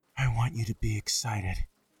want you to be excited.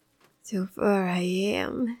 So far I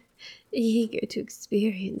am eager to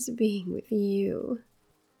experience being with you.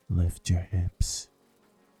 Lift your hips.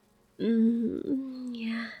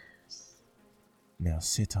 Yes. Now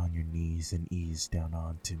sit on your knees and ease down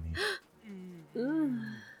onto me.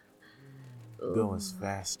 Go as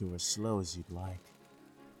fast or as slow as you'd like.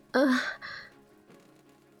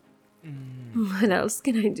 What else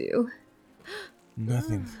can I do?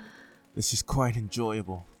 Nothing. This is quite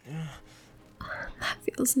enjoyable. That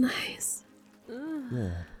feels nice.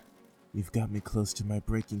 Good. You've got me close to my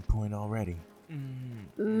breaking point already.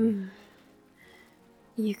 You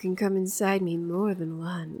can come inside me more than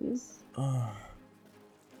once.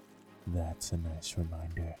 That's a nice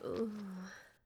reminder.